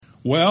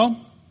Well,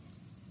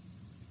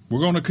 we're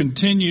going to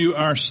continue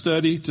our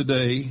study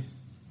today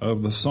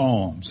of the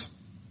Psalms.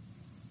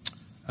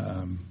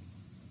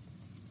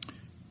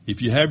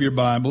 If you have your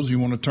Bibles, you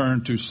want to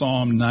turn to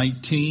Psalm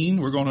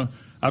 19.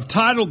 I've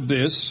titled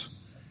this,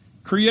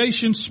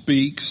 Creation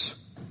Speaks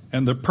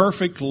and the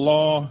Perfect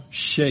Law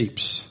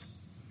Shapes.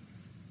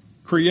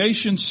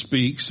 Creation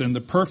speaks and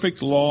the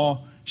perfect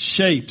law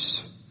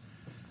shapes.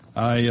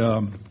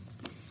 When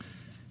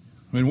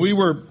we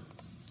were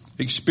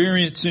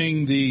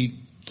experiencing the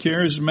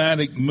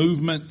charismatic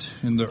movement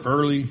in the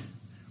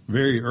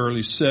very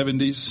early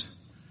 70s,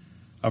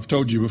 I've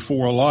told you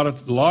before, a lot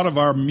of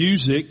our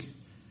music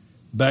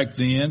back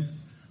then,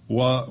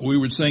 we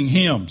would sing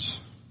hymns.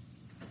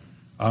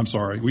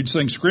 We'd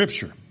sing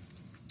scripture.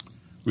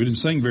 We didn't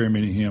sing very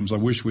many hymns. I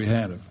wish we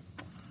had them.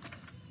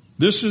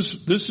 This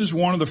is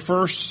one of the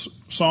first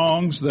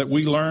songs that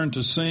we learned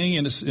to sing,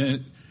 and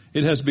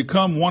it has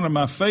become one of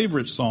my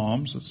favorite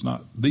psalms. It's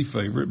not the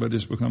favorite, but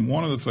it's become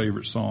one of the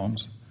favorite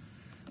psalms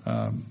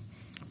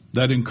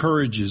that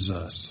encourages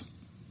us.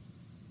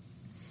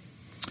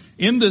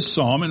 In this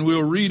psalm, and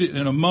we'll read it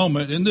in a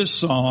moment, in this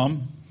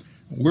psalm,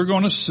 we're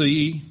going to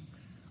see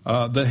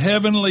the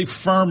heavenly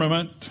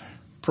firmament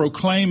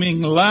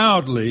proclaiming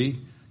loudly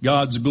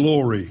God's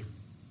glory.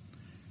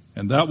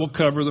 And that will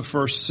cover the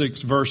first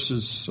 6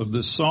 verses of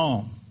this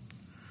psalm.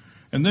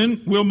 And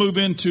then we'll move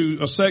into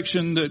a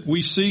section that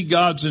we see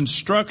God's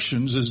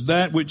instructions as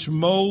that which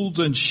molds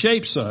and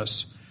shapes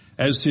us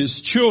as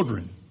His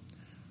children.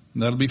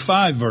 And that'll be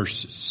 5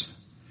 verses.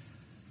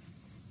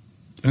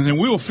 And then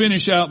we'll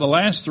finish out the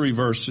last 3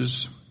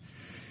 verses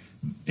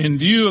in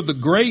view of the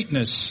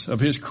greatness of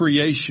His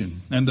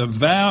creation and the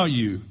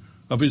value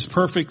of His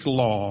perfect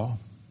law.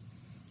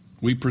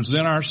 We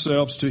present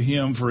ourselves to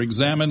Him for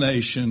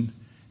examination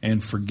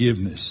and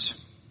forgiveness.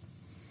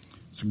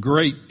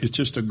 It's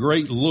just a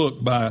great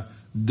look by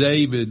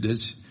David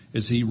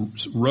as he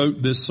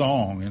wrote this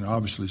song and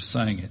obviously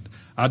sang it.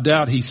 I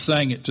doubt he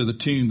sang it to the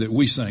tune that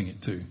we sang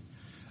it to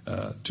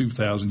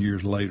 2,000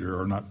 years later,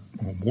 or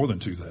more than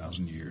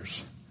 2,000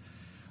 years.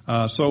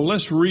 So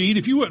let's read.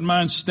 If you wouldn't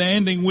mind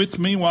standing with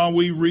me while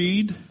we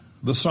read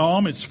the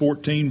psalm. It's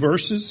 14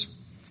 verses.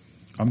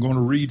 I'm going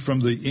to read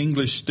from the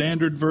English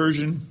Standard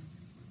Version.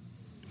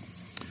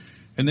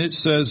 And it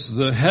says,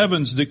 "The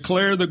heavens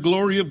declare the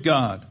glory of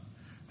God,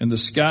 and the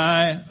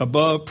sky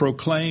above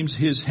proclaims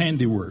His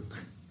handiwork.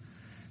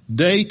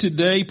 Day to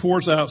day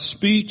pours out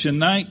speech, and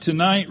night to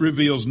night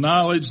reveals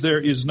knowledge. There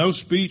is no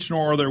speech,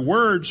 nor are there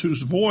words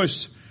whose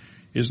voice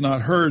is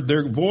not heard.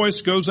 Their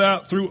voice goes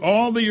out through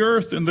all the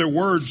earth, and their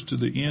words to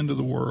the end of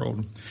the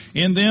world.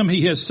 In them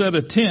He has set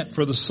a tent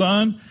for the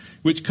sun,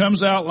 which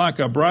comes out like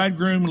a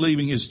bridegroom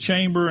leaving his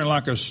chamber, and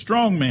like a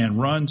strong man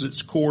runs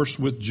its course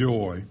with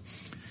joy.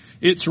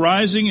 Its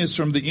rising is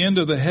from the end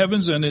of the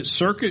heavens, and its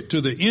circuit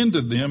to the end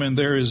of them, and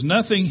there is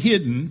nothing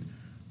hidden."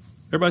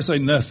 Everybody say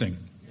nothing.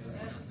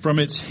 "From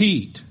its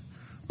heat.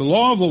 The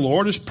law of the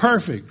Lord is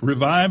perfect,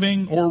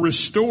 reviving or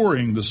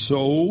restoring the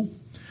soul.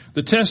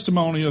 The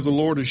testimony of the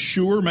Lord is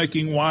sure,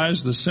 making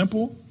wise the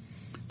simple.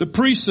 The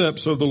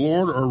precepts of the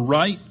Lord are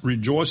right,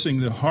 rejoicing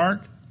the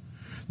heart.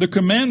 The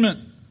commandment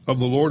of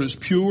the Lord is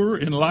pure,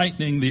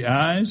 enlightening the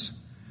eyes.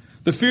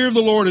 The fear of the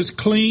Lord is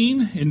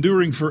clean,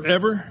 enduring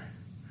forever.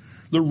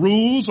 The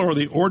rules or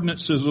the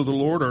ordinances of the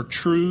Lord are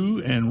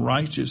true and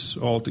righteous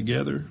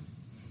altogether.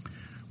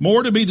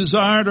 More to be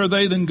desired are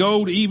they than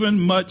gold, even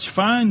much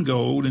fine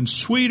gold, and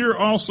sweeter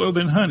also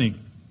than honey,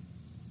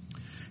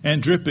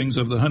 and drippings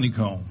of the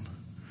honeycomb.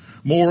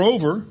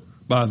 Moreover,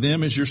 by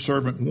them is your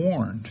servant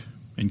warned.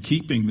 In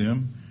keeping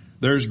them,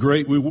 there is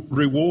great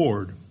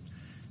reward.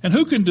 And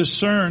who can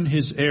discern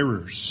his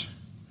errors?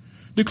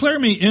 Declare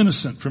me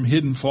innocent from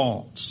hidden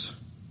faults.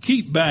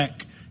 Keep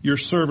back your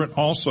servant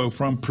also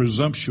from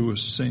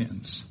presumptuous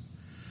sins.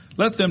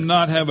 Let them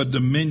not have a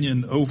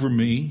dominion over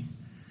me.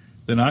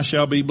 Then I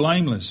shall be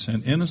blameless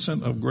and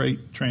innocent of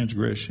great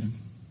transgression.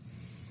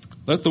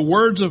 Let the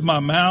words of my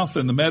mouth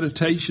and the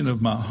meditation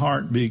of my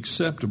heart be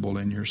acceptable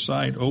in your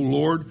sight, O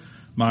Lord,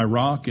 my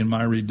rock and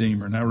my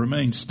redeemer." Now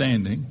remain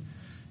standing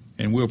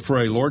and we'll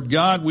pray. Lord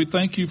God, we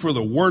thank you for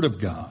the Word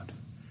of God.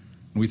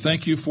 We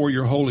thank you for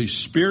your Holy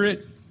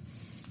Spirit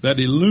that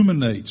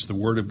illuminates the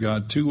Word of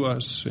God to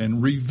us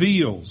and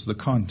reveals the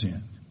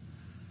content.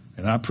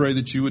 And I pray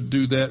that you would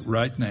do that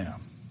right now.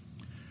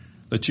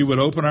 That you would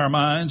open our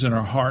minds and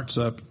our hearts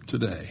up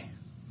today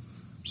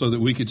so that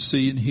we could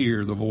see and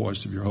hear the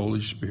voice of your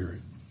Holy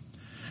Spirit.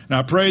 And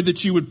I pray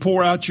that you would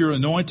pour out your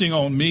anointing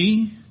on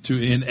me to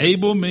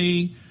enable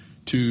me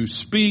to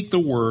speak the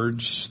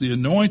words, the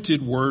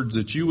anointed words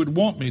that you would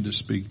want me to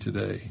speak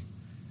today,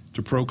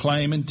 to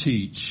proclaim and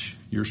teach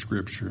your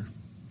Scripture.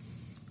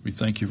 We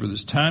thank you for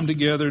this time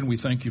together, and we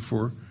thank you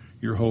for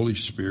your Holy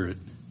Spirit.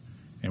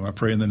 And I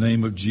pray in the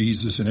name of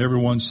Jesus. And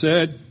everyone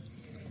said,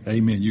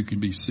 amen. You can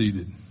be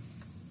seated.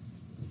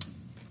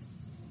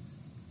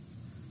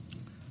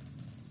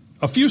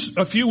 A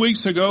few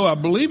weeks ago, I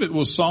believe it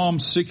was Psalm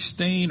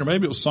 16, or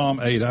maybe it was Psalm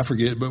 8, I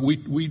forget, but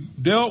we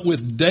dealt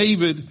with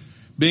David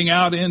being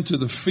out into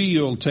the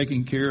field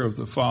taking care of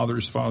his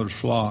father's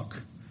flock.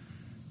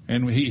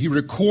 And he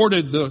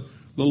recorded the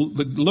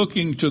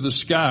looking to the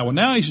sky. Well,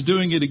 now he's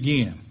doing it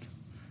again.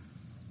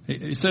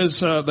 He says,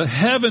 the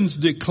heavens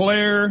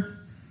declare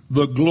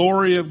the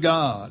glory of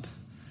God.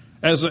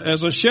 As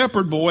a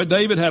shepherd boy,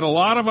 David had a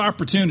lot of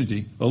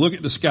opportunity to look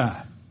at the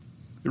sky.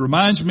 It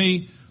reminds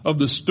me of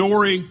the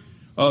story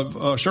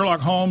of Sherlock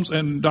Holmes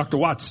and Dr.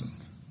 Watson,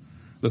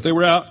 that they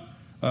were out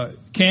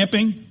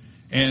camping,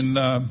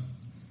 and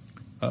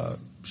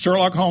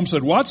Sherlock Holmes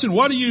said, "Watson,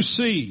 what do you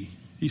see?"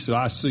 He said,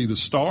 "I see the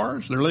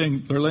stars. They're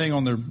laying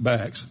on their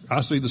backs.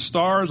 I see the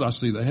stars. I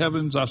see the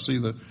heavens. I see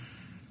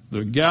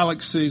the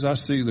galaxies. I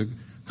see the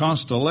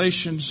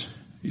constellations."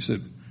 He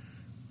said,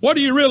 "What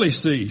do you really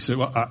see?" He said,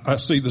 "Well, I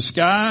see the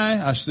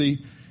sky. I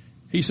see."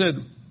 He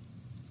said,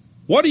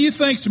 "What do you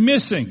think's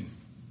missing?"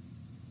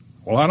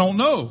 "Well, I don't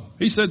know."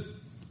 He said,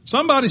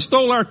 "Somebody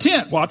stole our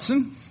tent,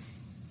 Watson."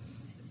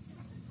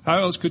 How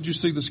else could you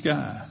see the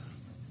sky?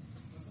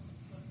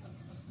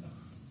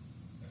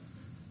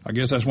 I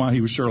guess that's why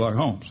he was Sherlock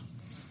Holmes.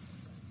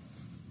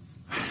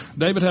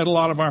 David had a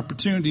lot of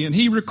opportunity, and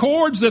he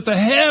records that the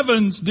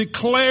heavens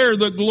declare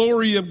the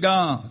glory of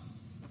God.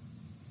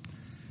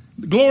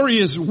 The glory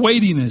is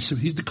weightiness.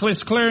 He's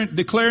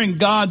declaring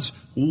God's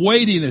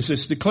weightiness.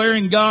 It's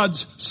declaring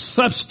God's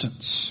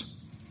substance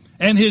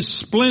and his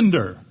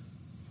splendor.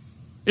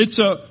 It's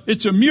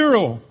a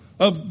mural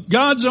of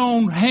God's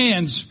own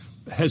hands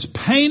has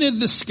painted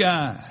the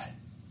sky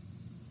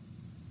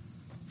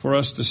for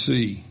us to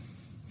see.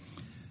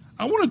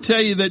 I want to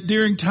tell you that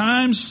during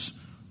times,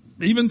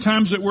 even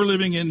times that we're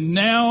living in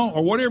now,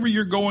 or whatever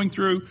you're going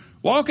through,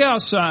 walk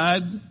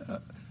outside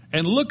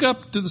and look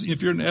up to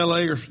if you're in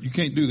LA, or you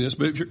can't do this,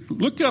 but if you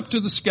look up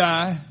to the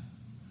sky.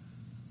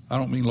 I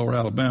don't mean Lower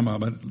Alabama,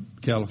 but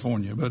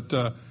California, but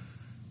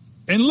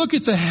and look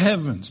at the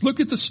heavens, look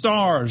at the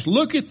stars,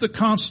 look at the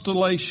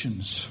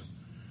constellations.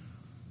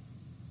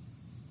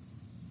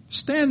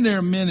 Stand there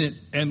a minute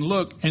and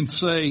look and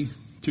say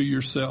to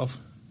yourself,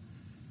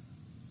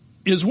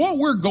 is what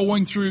we're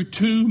going through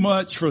too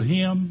much for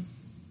him?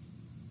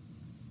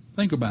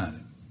 Think about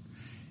it.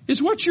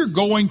 Is what you're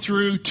going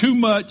through too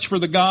much for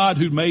the God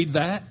who made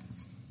that?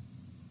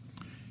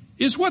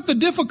 Is what the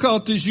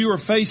difficulties you are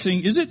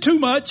facing, is it too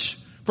much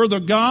for the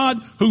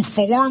God who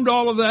formed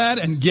all of that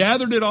and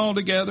gathered it all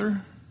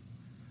together?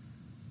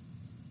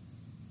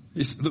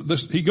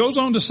 He goes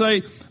on to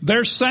say,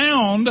 their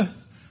sound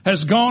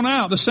has gone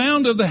out. The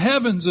sound of the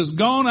heavens has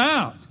gone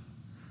out.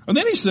 And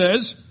then he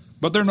says,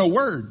 but there are no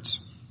words.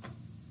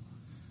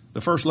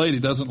 The First Lady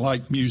doesn't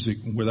like music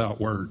without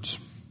words.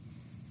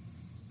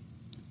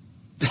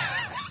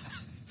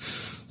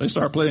 They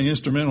start playing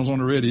instrumentals on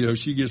the radio.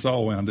 She gets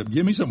all wound up.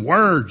 Give me some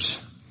words.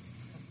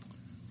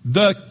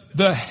 The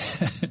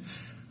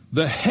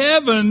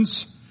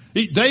heavens,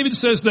 David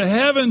says the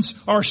heavens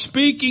are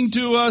speaking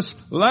to us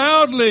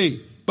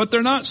loudly, but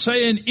they're not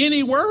saying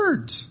any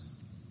words.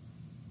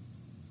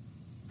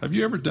 Have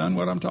you ever done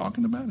what I'm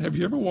talking about? Have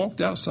you ever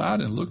walked outside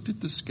and looked at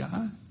the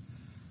sky?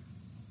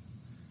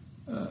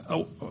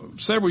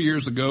 Several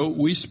years ago,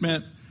 we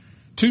spent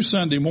 2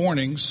 Sunday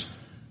mornings.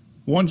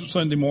 One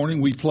Sunday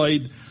morning, we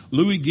played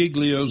Louis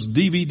Giglio's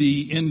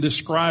DVD,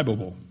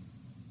 Indescribable.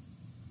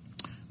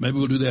 Maybe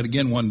we'll do that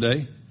again one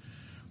day.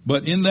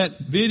 But in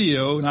that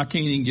video, and I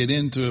can't even get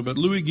into it, but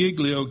Louis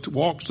Giglio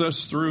walks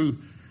us through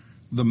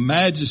the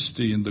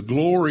majesty and the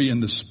glory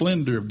and the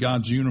splendor of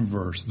God's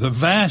universe, the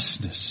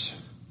vastness.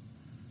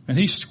 And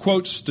he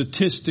quotes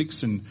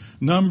statistics and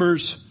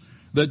numbers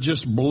that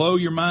just blow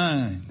your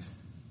mind,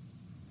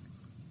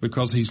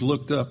 because he's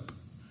looked up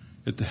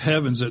at the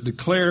heavens that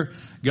declare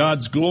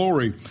God's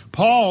glory.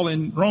 Paul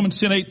in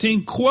Romans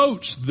 10:18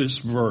 quotes this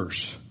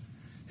verse.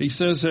 He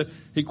says that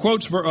he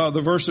quotes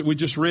the verse that we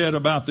just read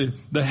about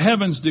the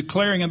heavens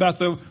declaring, about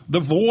the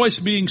voice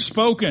being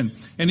spoken.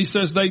 And he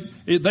says they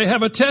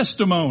have a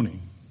testimony.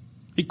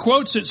 He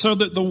quotes it so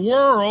that the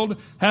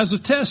world has a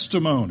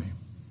testimony.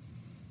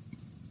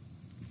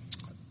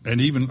 And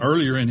even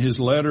earlier in his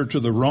letter to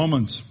the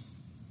Romans,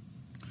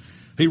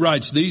 he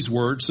writes these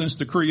words, since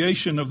the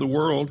creation of the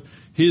world,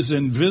 his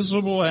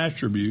invisible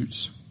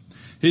attributes,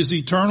 his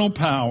eternal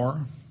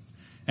power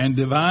and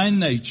divine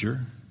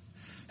nature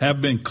have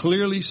been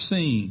clearly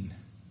seen,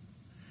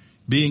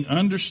 being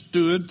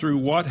understood through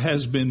what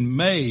has been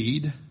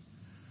made,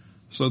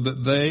 so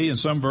that they, and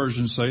some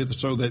versions say,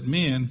 so that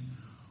men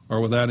are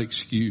without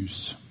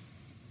excuse.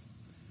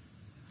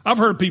 I've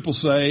heard people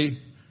say,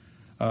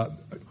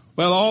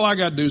 well, all I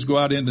got to do is go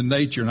out into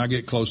nature and I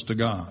get close to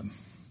God.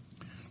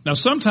 Now,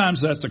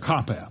 sometimes that's a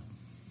cop-out.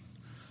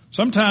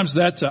 Sometimes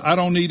that's I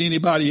don't need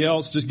anybody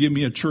else, just give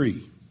me a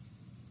tree.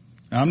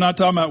 Now, I'm not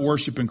talking about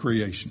worship and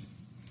creation.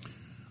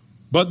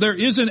 But there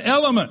is an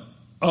element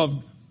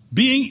of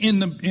being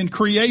in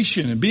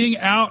creation and being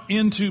out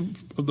into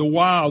the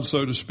wild,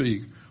 so to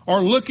speak,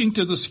 or looking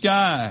to the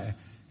sky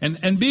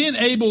and being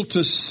able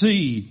to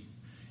see.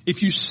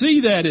 If you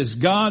see that as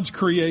God's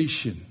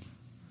creation,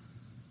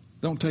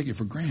 don't take it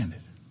for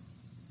granted.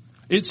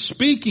 It's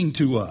speaking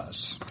to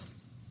us.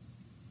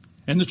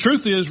 And the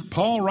truth is,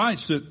 Paul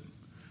writes that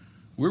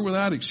we're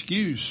without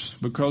excuse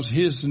because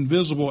his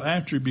invisible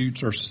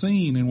attributes are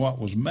seen in what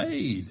was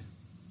made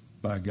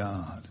by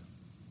God.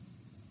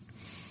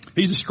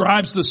 He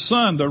describes the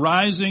sun, the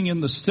rising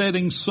and the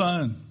setting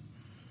sun,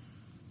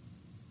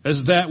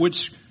 as that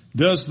which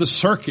does the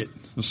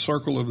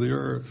circle of the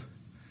earth.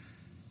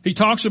 He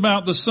talks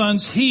about the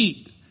sun's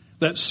heat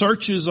that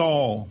searches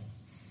all.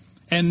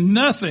 And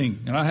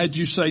nothing, and I had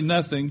you say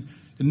nothing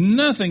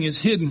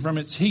is hidden from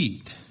its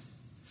heat.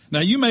 Now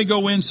you may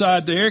go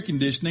inside the air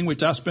conditioning,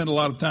 which I spend a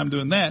lot of time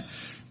doing that,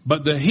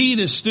 but the heat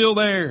is still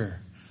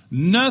there.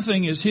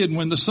 Nothing is hidden.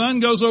 When the sun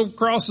goes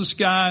across the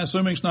sky,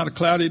 assuming it's not a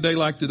cloudy day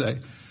like today,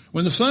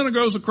 when the sun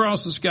goes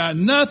across the sky,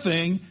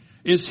 nothing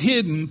is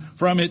hidden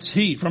from its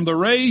heat, from the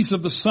rays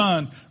of the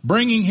sun,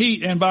 bringing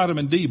heat and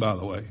vitamin D, by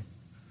the way,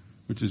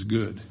 which is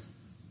good.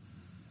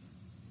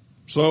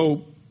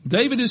 So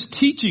David is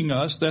teaching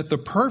us that the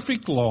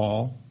perfect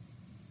law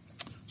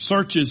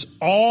searches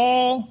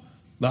all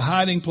the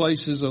hiding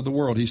places of the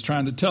world. He's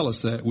trying to tell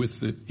us that with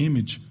the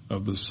image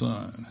of the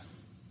sun.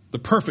 The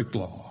perfect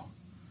law.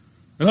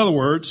 In other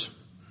words,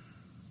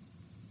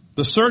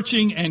 the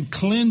searching and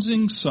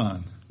cleansing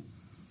sun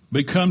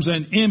becomes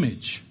an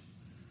image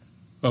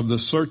of the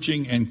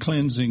searching and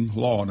cleansing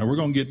law. Now we're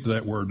going to get to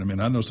that word in a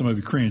minute. I know some of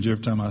you cringe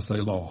every time I say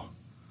law.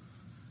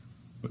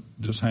 But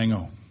just hang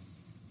on.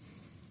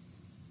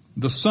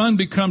 The sun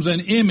becomes an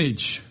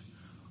image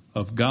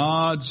of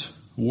God's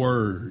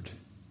word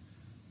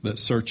that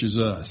searches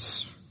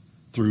us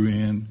through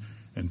in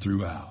and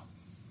throughout.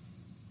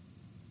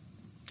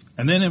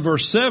 And then in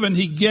verse 7,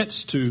 he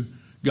gets to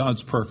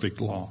God's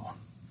perfect law.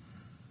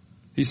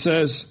 He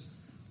says,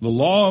 the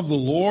law of the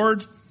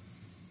Lord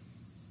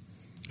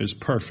is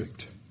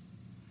perfect,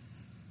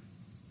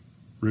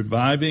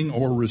 reviving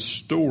or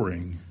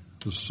restoring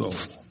the soul.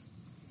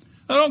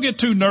 Now don't get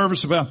too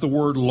nervous about the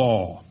word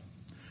law.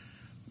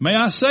 May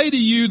I say to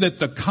you that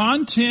the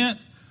content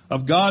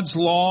of God's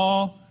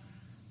law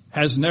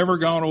has never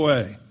gone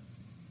away.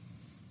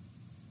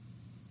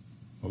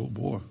 Oh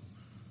boy,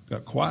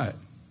 got quiet.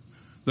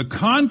 The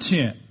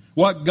content,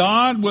 what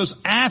God was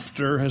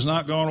after, has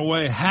not gone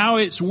away. How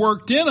it's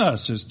worked in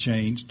us has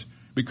changed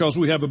because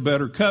we have a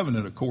better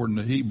covenant according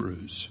to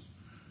Hebrews.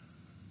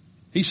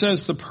 He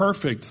says the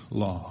perfect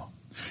law.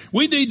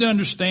 We need to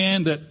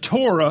understand that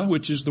Torah,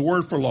 which is the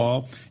word for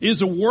law,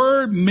 is a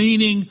word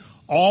meaning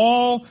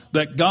all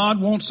that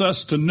God wants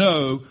us to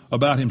know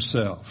about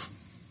himself.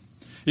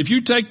 If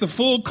you take the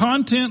full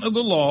content of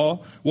the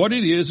law, what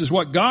it is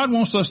what God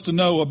wants us to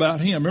know about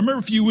him. Remember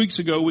a few weeks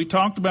ago we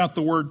talked about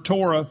the word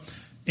Torah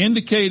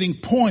indicating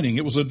pointing.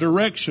 It was a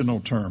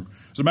directional term.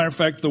 As a matter of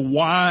fact, the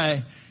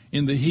Y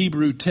in the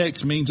Hebrew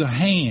text means a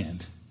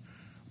hand,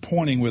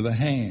 pointing with a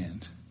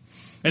hand.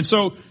 And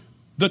so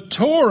the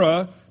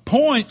Torah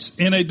points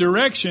in a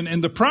direction,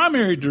 and the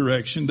primary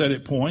direction that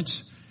it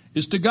points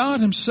is to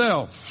God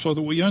himself so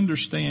that we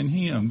understand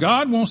him.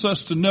 God wants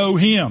us to know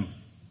him.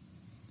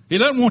 He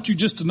doesn't want you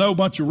just to know a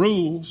bunch of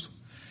rules.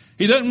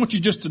 He doesn't want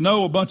you just to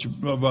know a bunch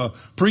of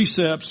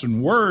precepts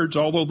and words,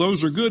 although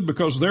those are good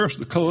because they're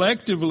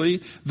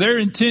collectively, they're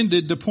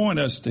intended to point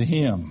us to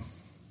him.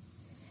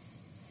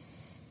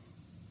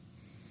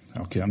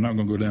 Okay, I'm not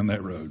going to go down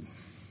that road.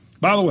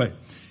 By the way,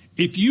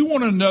 if you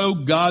want to know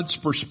God's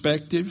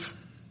perspective,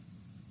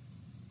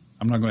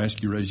 I'm not going to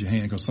ask you to raise your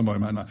hand because somebody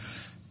might not.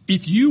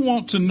 If you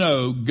want to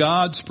know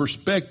God's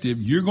perspective,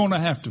 you're going to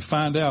have to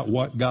find out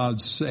what God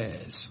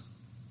says.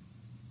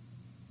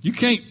 You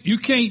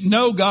can't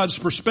know God's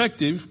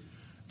perspective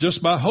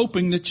just by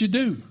hoping that you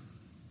do.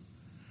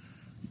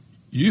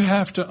 You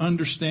have to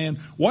understand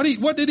what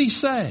did he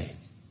say?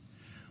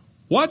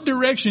 What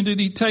direction did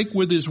he take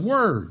with his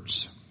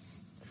words?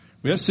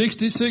 We have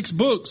 66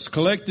 books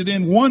collected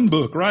in one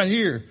book right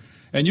here.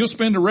 And you'll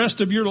spend the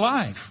rest of your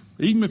life,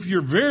 even if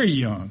you're very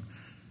young,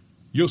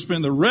 you'll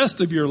spend the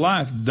rest of your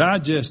life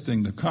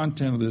digesting the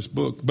content of this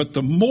book. But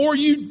the more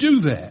you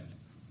do that,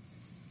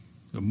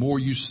 the more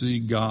you see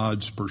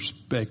God's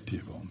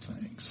perspective on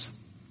things.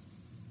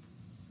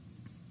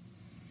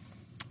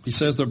 He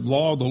says the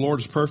law of the Lord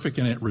is perfect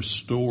and it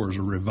restores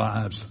or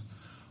revives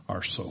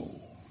our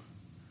soul.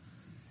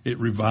 It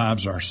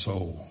revives our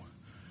soul.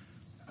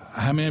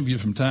 How many of you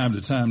from time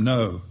to time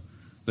know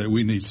that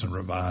we need some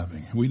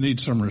reviving? We need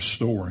some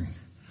restoring.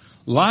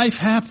 Life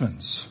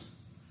happens.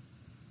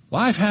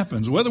 Life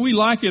happens, whether we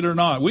like it or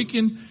not. We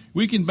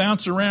can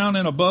bounce around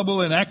in a bubble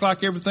and act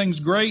like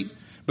everything's great,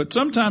 but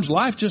sometimes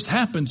life just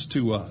happens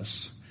to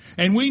us.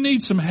 And we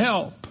need some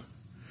help.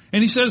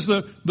 And he says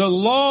the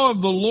law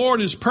of the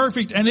Lord is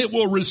perfect and it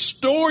will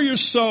restore your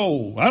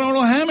soul. I don't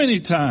know how many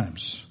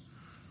times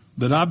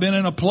that I've been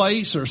in a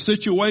place or a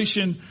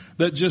situation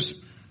that just,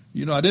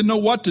 I didn't know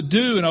what to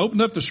do, and I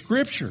opened up the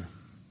scripture,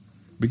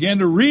 began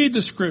to read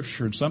the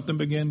scripture, and something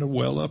began to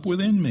well up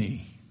within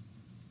me.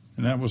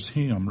 And that was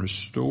him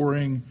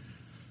restoring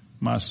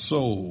my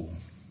soul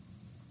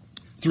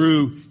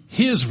through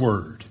his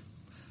word,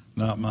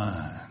 not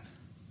mine.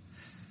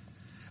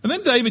 And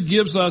then David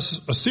gives us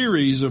a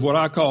series of what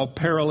I call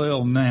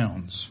parallel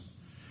nouns.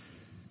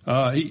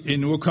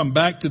 And we'll come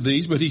back to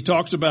these, but he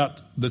talks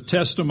about the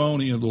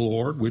testimony of the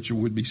Lord, which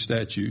would be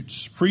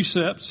statutes,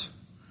 precepts,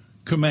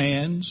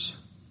 commands,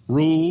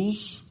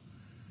 rules,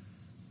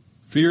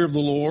 fear of the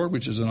Lord,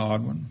 which is an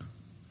odd one.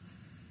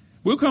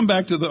 We'll come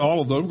back to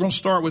all of those. We're going to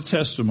start with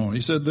testimony.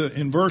 He said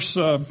in verse,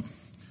 I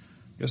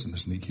guess I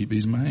just need to keep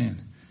these in my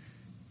hand.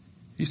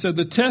 He said,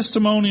 the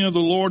testimony of the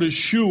Lord is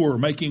sure,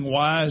 making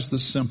wise the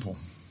simple.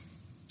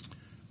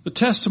 The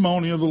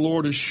testimony of the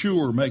Lord is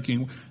sure,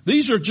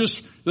 these are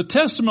just the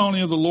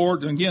testimony of the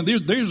Lord. And again,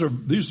 these are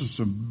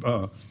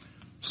some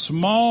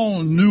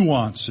small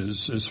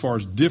nuances as far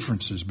as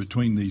differences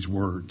between these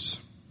words.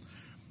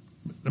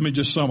 Let me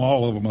just sum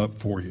all of them up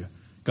for you.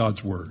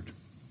 God's Word.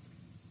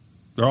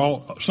 They're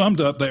all summed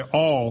up. They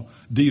all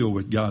deal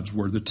with God's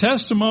Word. The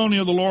testimony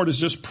of the Lord is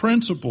just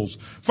principles,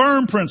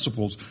 firm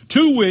principles,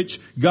 to which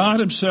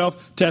God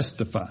Himself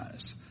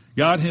testifies.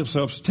 God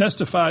Himself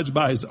testifies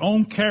by His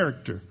own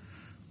character,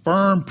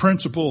 firm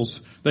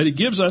principles that He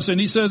gives us. And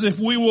He says if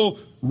we will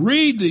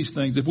read these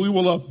things, if we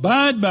will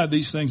abide by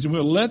these things, and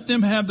we'll let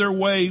them have their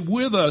way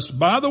with us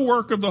by the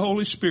work of the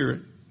Holy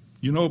Spirit.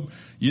 You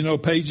know,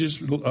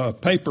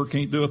 paper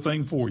can't do a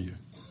thing for you.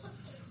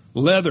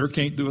 Leather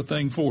can't do a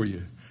thing for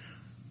you.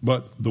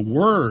 But the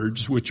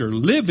words, which are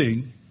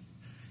living,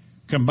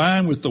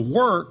 combined with the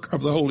work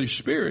of the Holy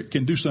Spirit,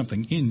 can do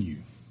something in you.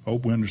 I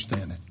hope we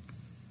understand it.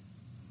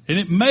 And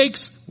it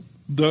makes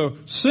the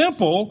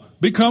simple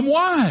become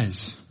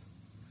wise.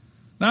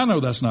 Now, I know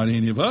that's not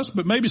any of us,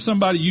 but maybe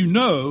somebody you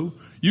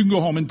can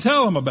go home and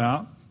tell them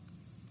about.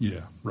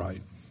 Yeah,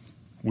 right.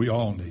 We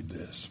all need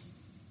this.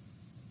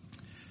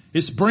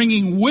 It's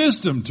bringing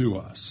wisdom to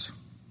us.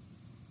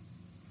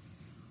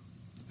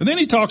 And then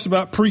he talks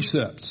about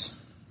precepts.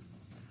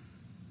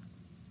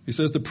 He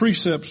says the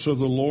precepts of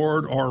the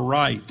Lord are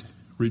right,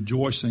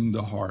 rejoicing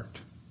the heart.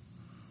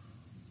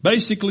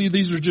 Basically,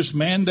 these are just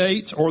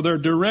mandates or their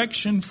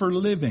direction for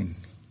living.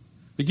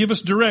 They give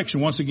us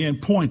direction, once again,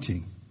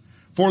 pointing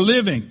for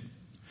living.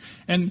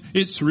 And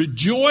it's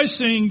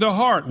rejoicing the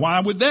heart. Why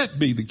would that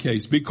be the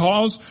case?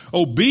 Because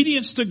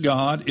obedience to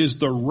God is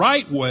the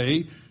right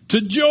way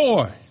to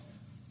joy.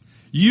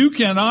 You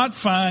cannot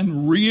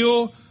find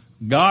real,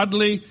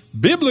 godly,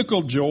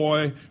 biblical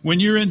joy when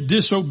you're in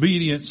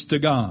disobedience to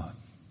God.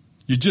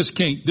 You just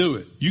can't do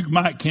it. You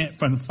can't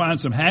find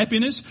some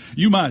happiness.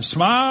 You might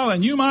smile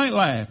and you might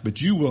laugh, but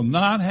you will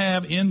not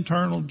have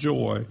internal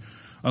joy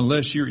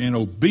unless you're in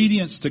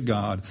obedience to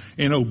God,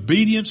 in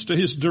obedience to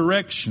His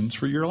directions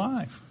for your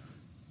life.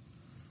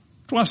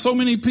 That's why so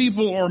many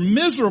people are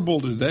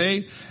miserable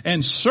today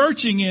and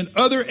searching in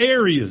other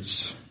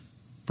areas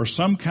for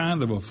some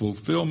kind of a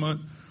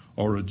fulfillment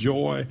or a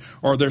joy,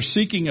 or they're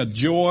seeking a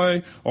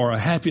joy or a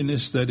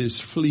happiness that is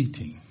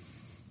fleeting.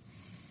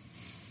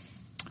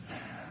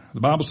 The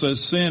Bible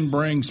says sin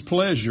brings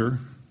pleasure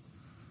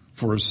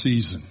for a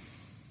season,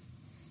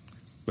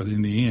 but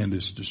in the end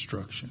it's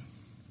destruction.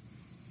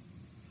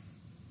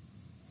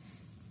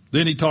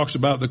 Then he talks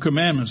about the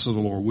commandments of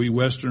the Lord. We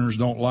Westerners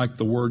don't like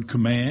the word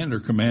command or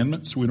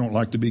commandments. We don't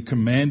like to be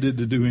commanded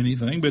to do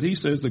anything, but he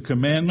says the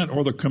commandment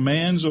or the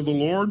commands of the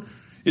Lord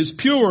is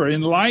pure,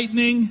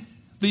 enlightening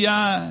the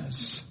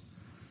eyes.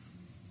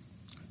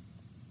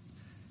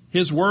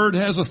 His word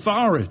has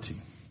authority.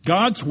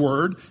 God's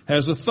word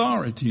has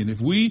authority. And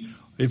if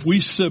we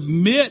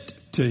submit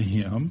to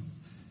Him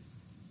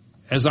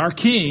as our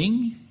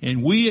King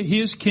and we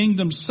His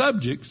kingdom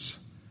subjects,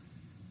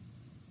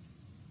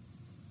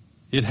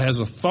 it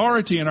has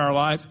authority in our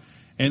life,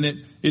 and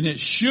it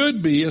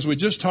should be, as we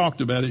just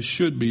talked about, it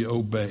should be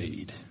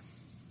obeyed.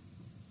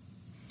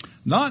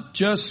 Not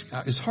just,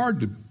 it's hard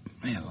to,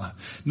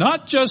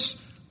 not just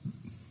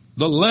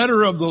the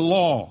letter of the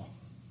law,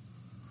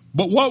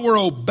 but what we're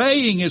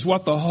obeying is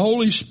what the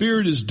Holy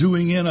Spirit is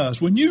doing in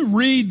us. When you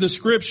read the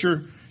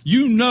Scripture,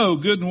 you know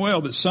good and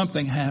well that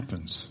something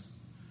happens.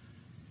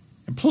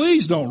 And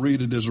please don't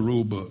read it as a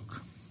rule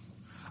book.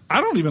 I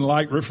don't even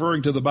like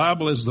referring to the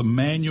Bible as the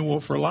manual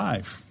for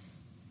life.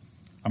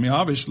 I mean,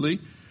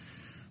 obviously,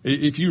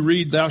 if you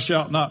read thou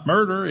shalt not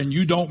murder and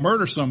you don't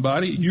murder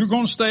somebody, you're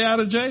going to stay out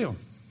of jail.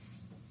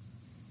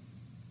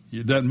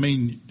 It doesn't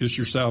mean just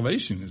your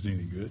salvation is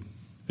any good.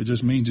 It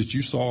just means that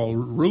you saw a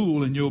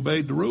rule and you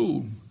obeyed the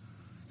rule.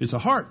 It's a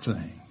heart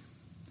thing.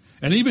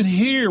 And even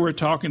here we're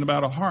talking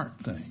about a heart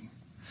thing.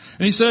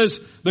 And he says,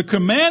 the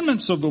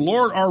commandments of the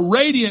Lord are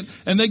radiant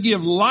and they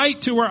give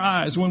light to our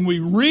eyes. When we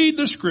read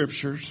the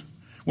Scriptures,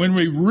 when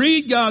we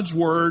read God's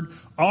Word,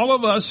 all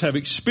of us have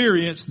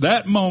experienced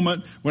that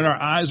moment when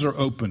our eyes are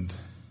opened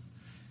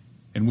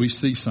and we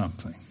see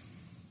something.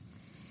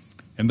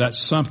 And that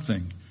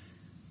something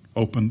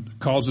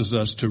causes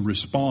us to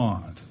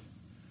respond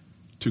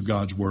to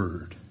God's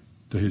Word,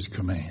 to His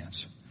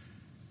commands.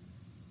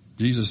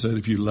 Jesus said,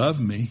 if you love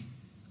me,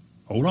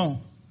 hold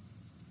on.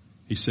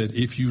 He said,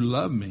 if you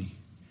love me,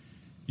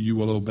 you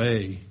will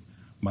obey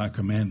my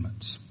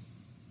commandments.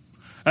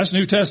 That's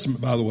New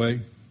Testament, by the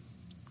way,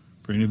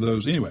 for any of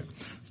those. Anyway,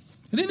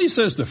 and then he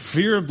says the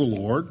fear of the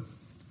Lord.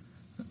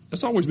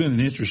 That's always been an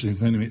interesting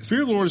thing to me. The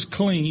fear of the Lord is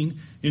clean,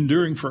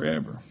 enduring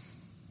forever.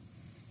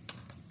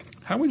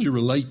 How would you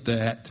relate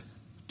that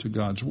to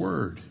God's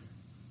Word?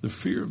 The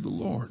fear of the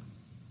Lord.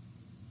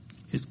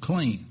 It's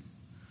clean.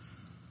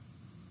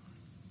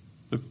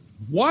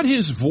 What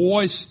His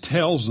voice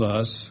tells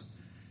us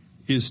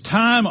is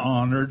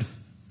time-honored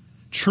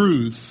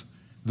truth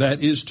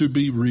that is to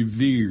be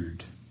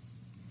revered.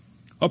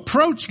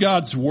 Approach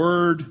God's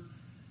Word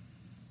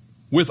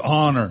with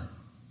honor.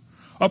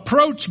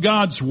 Approach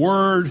God's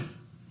Word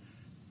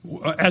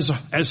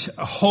as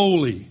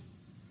holy,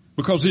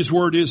 because His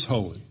Word is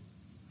holy.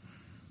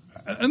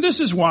 And this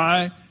is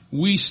why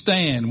we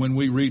stand when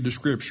we read the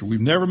Scripture.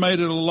 We've never made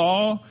it a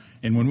law,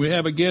 and when we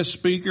have a guest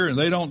speaker and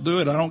they don't do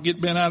it, I don't get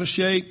bent out of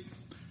shape.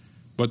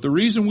 But the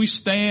reason we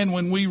stand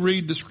when we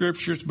read the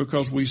Scriptures is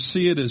because we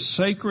see it as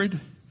sacred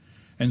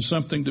and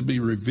something to be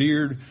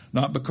revered,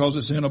 not because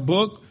it's in a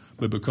book,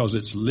 but because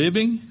it's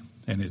living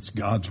and it's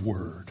God's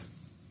Word.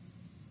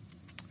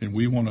 And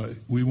we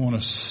want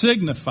to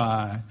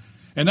signify,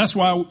 and that's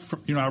why,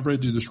 I've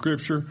read you the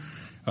Scripture,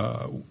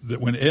 that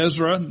when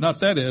Ezra,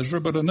 not that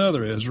Ezra, but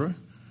another Ezra,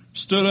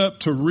 stood up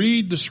to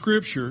read the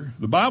Scripture,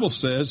 the Bible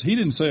says he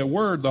didn't say a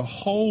word. The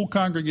whole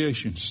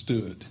congregation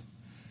stood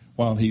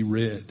while he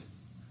read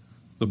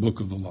the book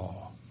of the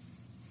law.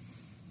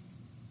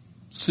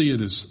 See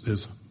it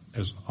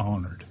as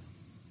honored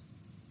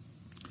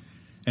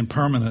and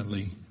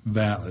permanently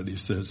valid. It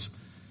says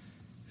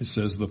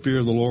the fear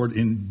of the Lord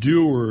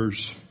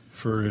endures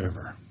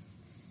forever.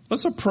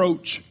 Let's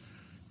approach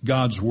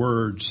God's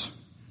words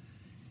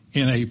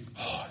in a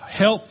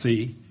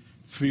healthy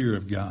fear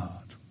of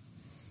God,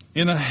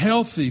 in a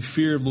healthy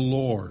fear of the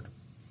Lord,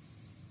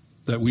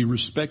 that we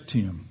respect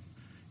Him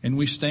and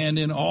we stand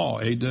in awe,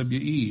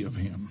 AWE, of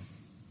Him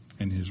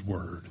and His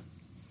Word.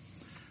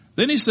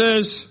 Then he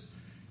says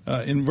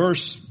in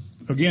verse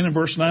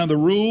 9, the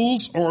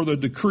rules or the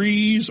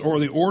decrees or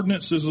the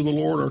ordinances of the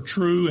Lord are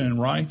true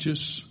and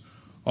righteous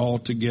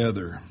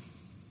altogether.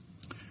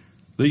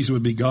 These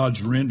would be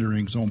God's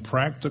renderings on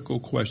practical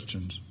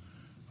questions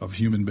of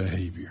human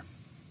behavior.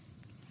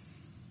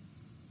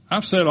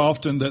 I've said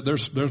often that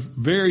there's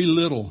very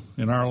little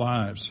in our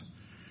lives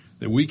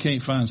that we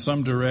can't find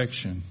some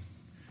direction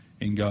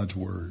in God's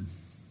Word.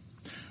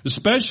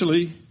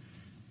 Especially,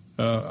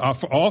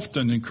 I've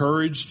often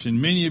encouraged,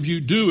 and many of you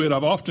do it,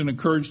 I've often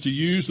encouraged to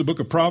use the book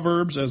of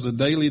Proverbs as a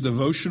daily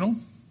devotional.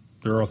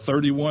 There are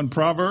 31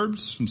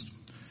 Proverbs.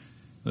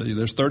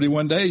 There's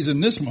 31 days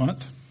in this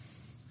month.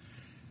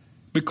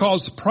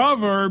 Because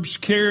Proverbs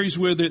carries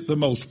with it the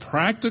most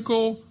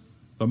practical,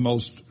 the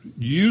most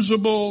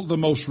usable, the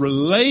most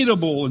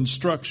relatable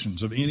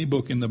instructions of any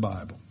book in the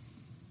Bible.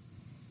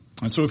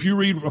 And so if you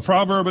read a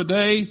proverb a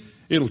day,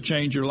 it'll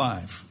change your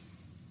life.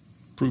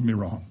 Prove me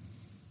wrong.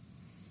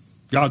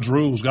 God's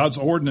rules, God's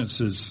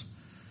ordinances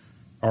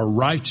are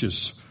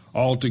righteous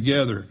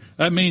altogether.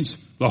 That means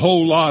the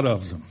whole lot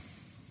of them.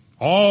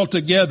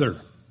 Altogether,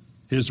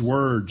 His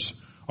words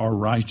are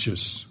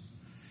righteous.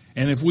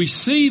 And if we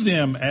see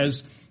them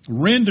as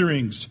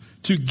renderings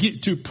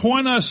to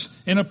point us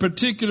in a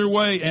particular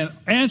way and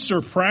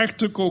answer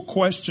practical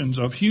questions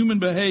of human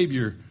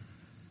behavior,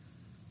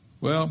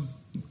 well,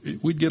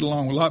 we'd get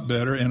along a lot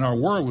better and our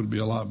world would be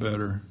a lot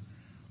better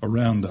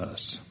around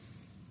us.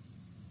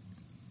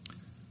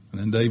 And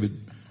then David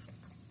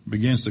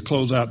begins to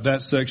close out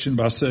that section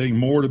by saying,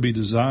 more to be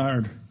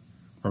desired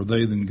are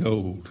they than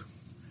gold,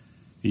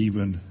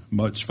 even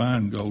much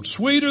fine gold,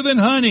 sweeter than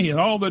honey and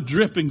all the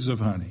drippings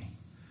of honey.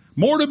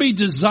 More to be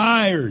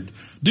desired.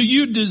 Do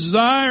you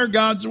desire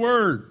God's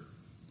Word?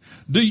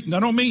 Do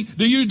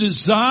you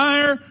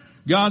desire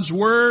God's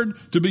Word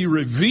to be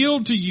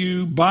revealed to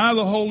you by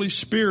the Holy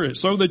Spirit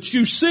so that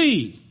you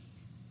see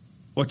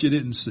what you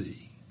didn't see?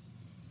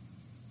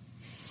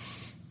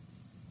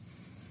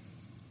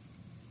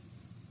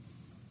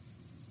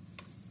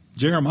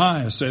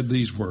 Jeremiah said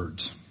these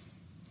words.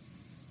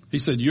 He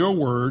said, your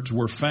words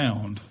were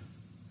found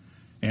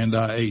and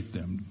I ate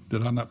them.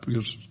 Did I not?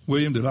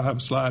 William, did I have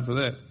a slide for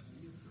that?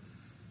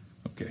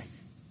 Okay.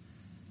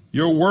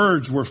 Your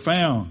words were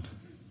found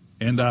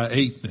and I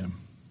ate them.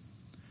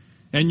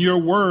 And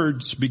your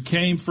words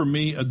became for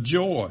me a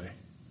joy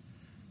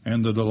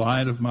and the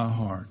delight of my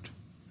heart.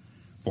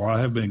 For I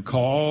have been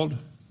called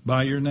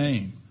by your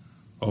name,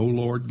 O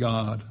Lord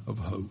God of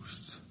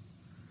hosts.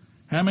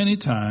 How many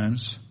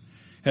times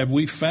have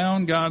we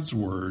found God's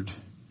Word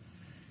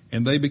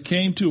and they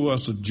became to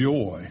us a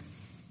joy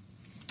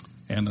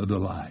and a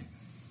delight?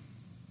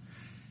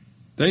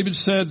 David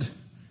said,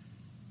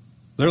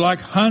 they're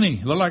like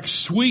honey. They're like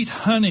sweet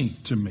honey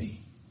to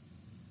me.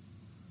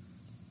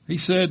 He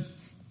said,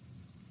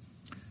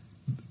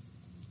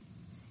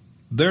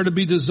 they're to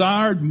be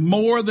desired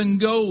more than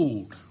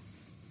gold.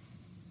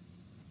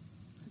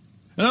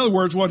 In other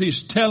words, what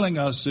he's telling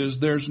us is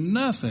there's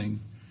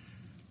nothing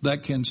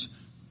that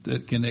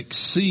can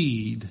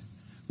exceed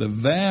the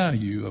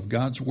value of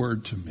God's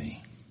Word to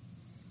me.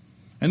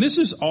 And this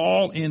is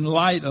all in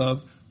light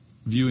of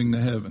viewing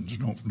the heavens.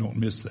 Don't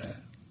miss that.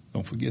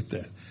 Don't forget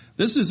that.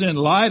 This is in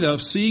light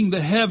of seeing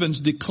the heavens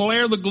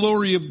declare the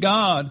glory of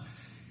God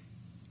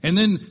and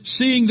then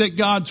seeing that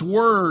God's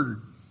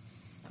Word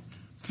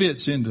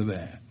fits into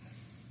that.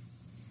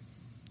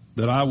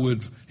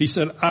 He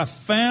said, I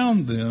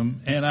found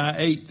them and I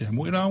ate them.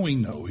 Well, we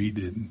know he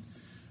didn't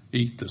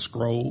eat the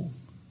scroll.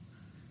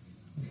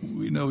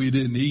 We know he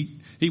didn't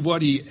eat.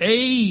 What he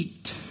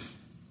ate,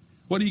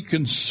 what he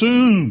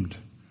consumed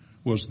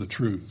was the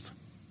truth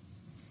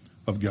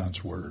of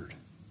God's word.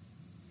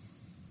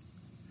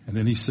 And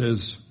then he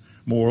says,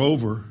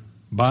 moreover,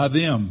 by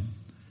them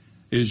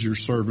is your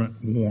servant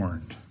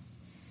warned.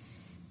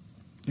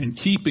 In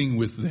keeping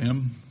with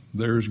them,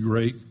 there's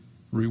great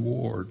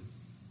reward.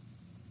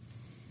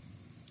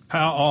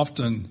 How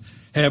often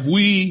have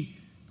we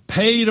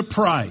paid a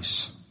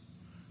price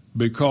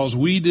because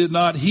we did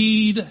not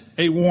heed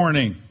a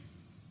warning?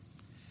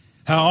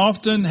 How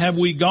often have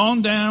we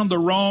gone down the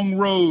wrong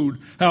road?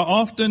 How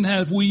often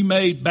have we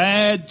made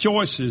bad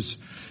choices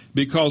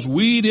because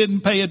we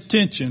didn't pay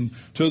attention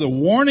to the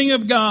warning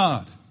of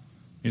God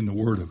in the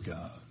Word of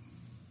God?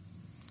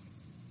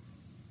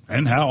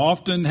 And how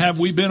often have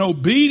we been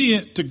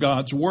obedient to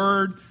God's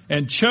Word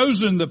and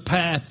chosen the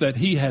path that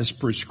He has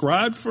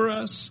prescribed for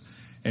us,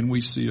 and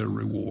we see a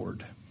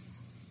reward?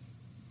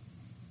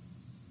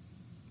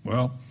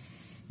 Well,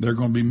 there are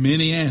going to be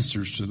many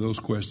answers to those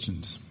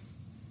questions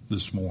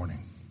this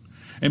morning.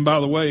 And by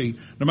the way,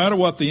 no matter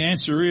what the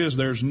answer is,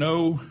 there's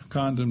no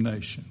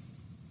condemnation.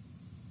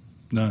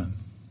 None.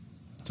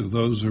 To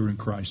those who are in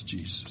Christ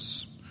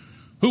Jesus,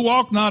 who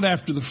walk not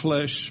after the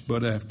flesh,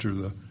 but after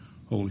the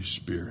Holy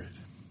Spirit.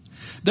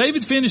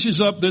 David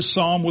finishes up this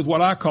psalm with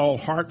what I call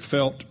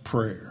heartfelt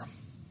prayer.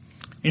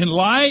 In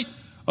light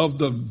of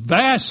the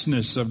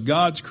vastness of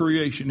God's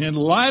creation, in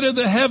light of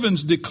the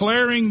heavens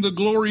declaring the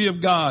glory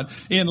of God,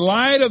 in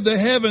light of the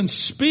heavens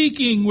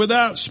speaking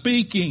without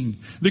speaking,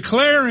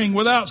 declaring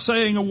without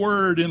saying a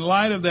word, in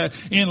light of that,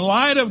 in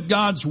light of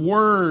God's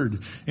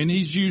word, and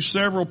he's used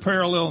several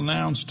parallel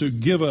nouns to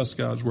give us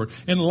God's word,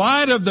 in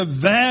light of the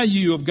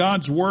value of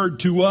God's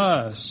word to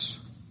us,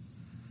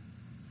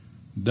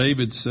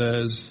 David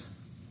says,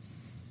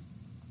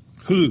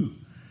 who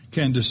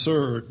can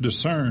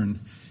discern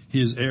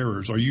his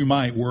errors? Or you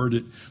might word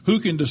it, who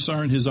can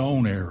discern his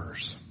own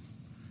errors?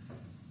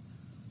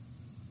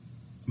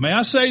 May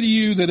I say to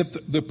you that if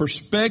the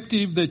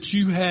perspective that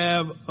you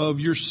have of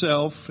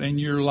yourself and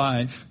your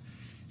life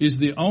is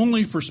the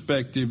only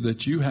perspective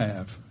that you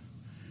have,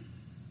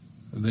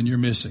 then you're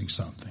missing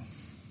something.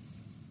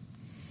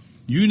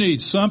 You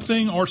need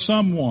something or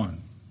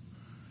someone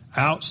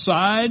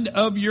outside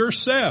of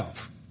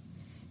yourself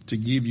to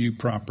give you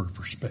proper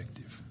perspective.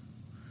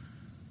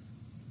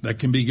 That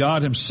can be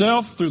God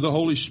Himself through the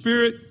Holy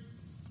Spirit.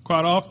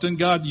 Quite often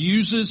God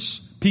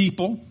uses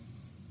people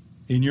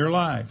in your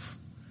life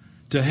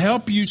to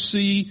help you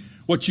see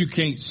what you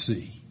can't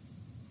see,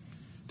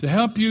 to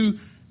help you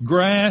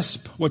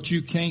grasp what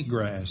you can't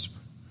grasp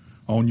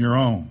on your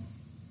own.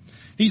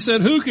 He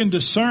said, who can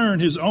discern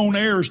his own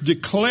errors?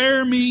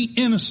 Declare me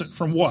innocent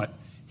from what?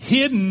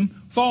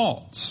 Hidden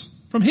faults,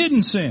 from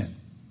hidden sin.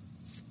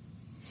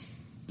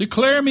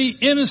 Declare me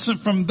innocent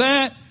from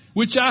that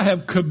which I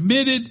have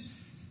committed,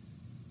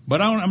 but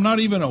I'm not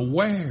even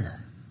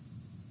aware.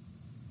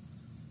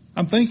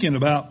 I'm thinking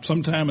about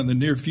sometime in the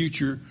near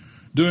future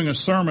doing a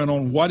sermon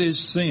on what is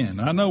sin.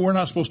 I know we're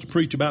not supposed to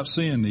preach about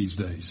sin these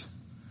days.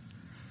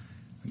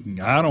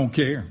 I don't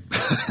care.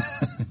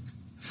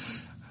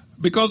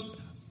 Because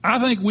I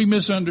think we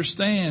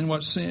misunderstand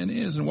what sin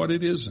is and what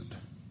it isn't.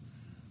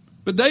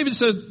 But David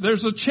said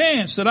there's a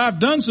chance that I've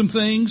done some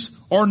things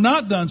or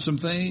not done some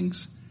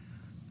things.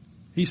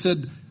 He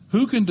said,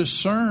 who can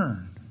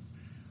discern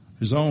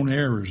his own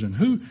errors, and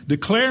who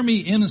declare me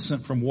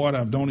innocent from what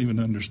I don't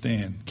even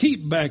understand?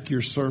 Keep back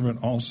your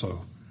servant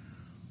also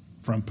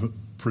from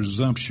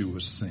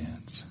presumptuous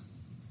sins.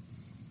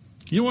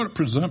 You know what a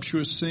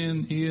presumptuous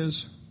sin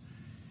is?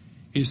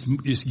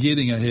 It's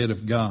getting ahead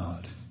of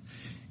God.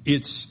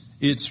 It's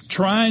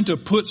trying to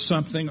put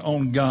something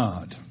on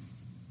God.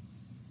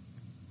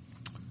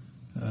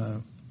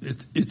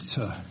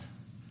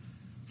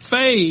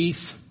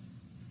 Faith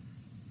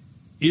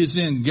is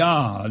in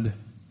God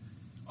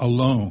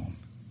alone,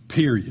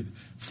 period.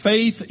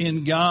 Faith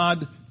in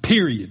God,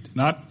 period.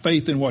 Not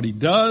faith in what He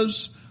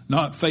does,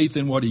 not faith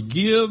in what He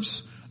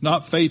gives,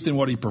 not faith in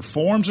what He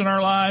performs in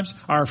our lives.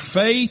 Our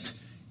faith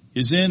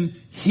is in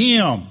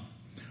Him.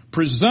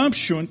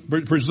 Presumption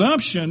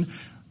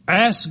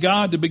asks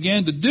God to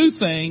begin to do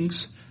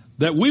things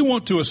that we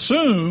want to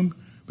assume,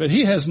 but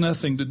He has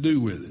nothing to do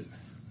with it.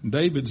 And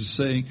David is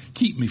saying,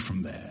 keep me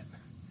from that.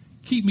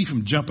 Keep me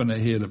from jumping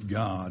ahead of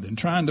God and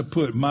trying to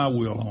put my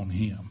will on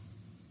Him.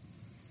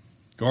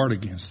 Guard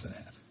against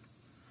that.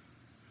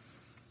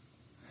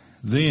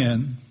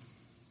 Then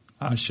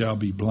I shall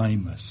be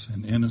blameless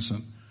and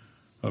innocent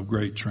of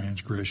great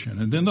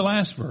transgression. And then the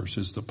last verse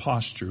is the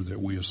posture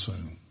that we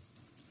assume.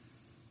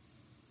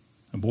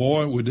 And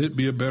boy, would it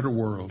be a better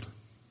world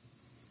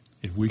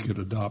if we could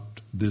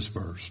adopt this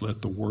verse.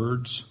 Let the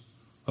words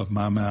of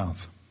my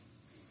mouth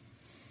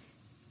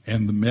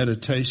and the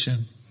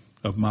meditation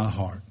of my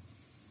heart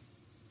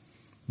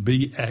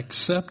be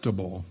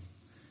acceptable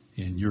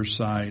in your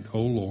sight,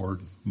 O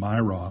Lord, my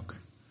rock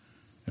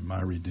and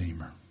my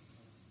Redeemer.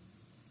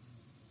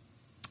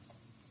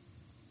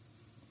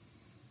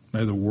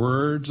 May the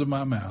words of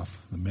my mouth,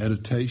 the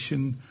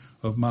meditation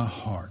of my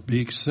heart be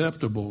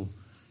acceptable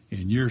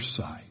in your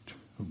sight,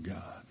 oh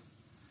God.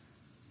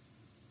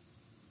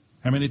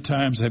 How many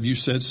times have you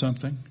said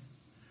something?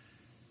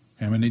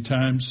 How many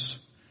times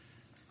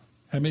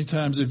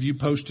have you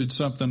posted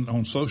something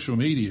on social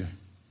media,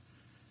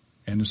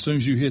 and as soon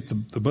as you hit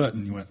the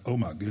button, you went, oh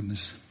my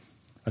goodness,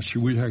 I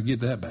sure wish I could get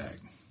that back.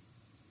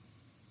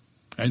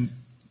 And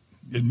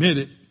admit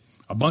it,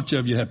 a bunch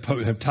of you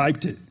have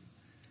typed it,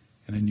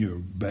 and then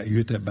you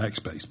hit that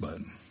backspace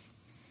button.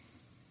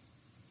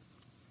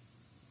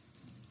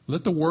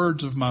 Let the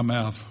words of my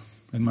mouth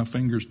and my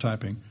fingers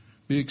typing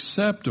be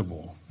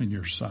acceptable in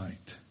your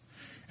sight.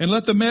 And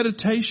let the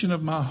meditation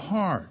of my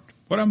heart,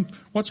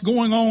 what's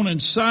going on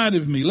inside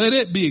of me, let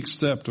it be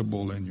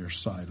acceptable in your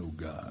sight, oh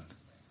God.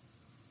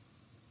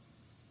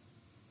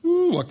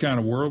 Ooh, what kind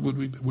of world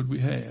would we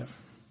have?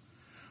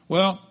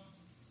 Well,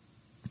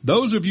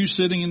 those of you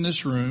sitting in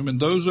this room and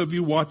those of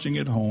you watching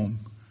at home,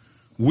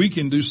 we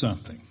can do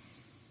something.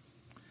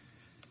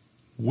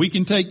 We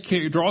can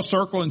draw a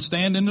circle and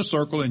stand in the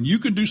circle, and you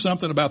can do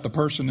something about the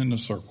person in the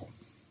circle.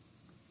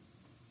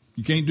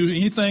 You can't do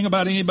anything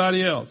about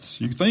anybody else.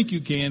 You think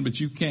you can, but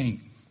you can't.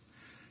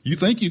 You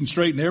think you can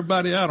straighten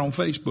everybody out on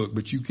Facebook,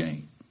 but you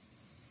can't.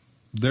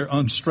 They're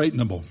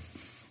unstraightable,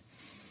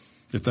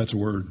 if that's a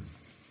word.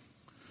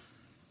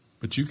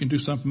 But you can do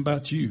something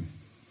about you.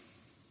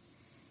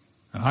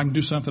 And I can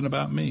do something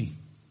about me.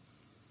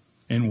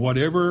 And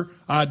whatever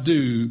I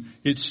do,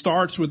 it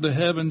starts with the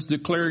heavens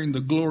declaring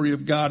the glory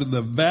of God and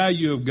the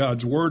value of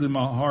God's word in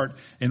my heart,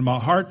 and my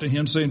heart to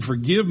Him saying,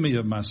 forgive me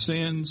of my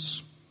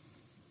sins.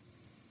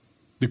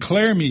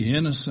 Declare me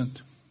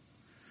innocent.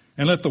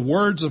 And let the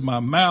words of my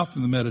mouth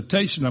and the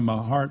meditation of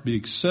my heart be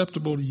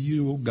acceptable to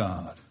you, O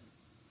God,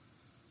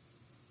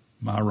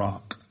 my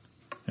rock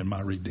and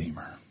my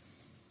Redeemer.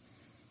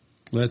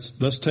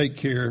 Let's take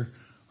care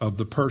of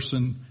the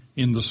person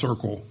in the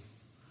circle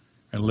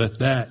and let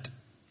that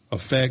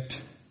affect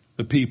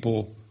the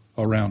people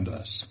around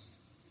us.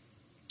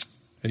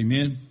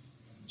 Amen.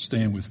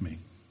 Stand with me.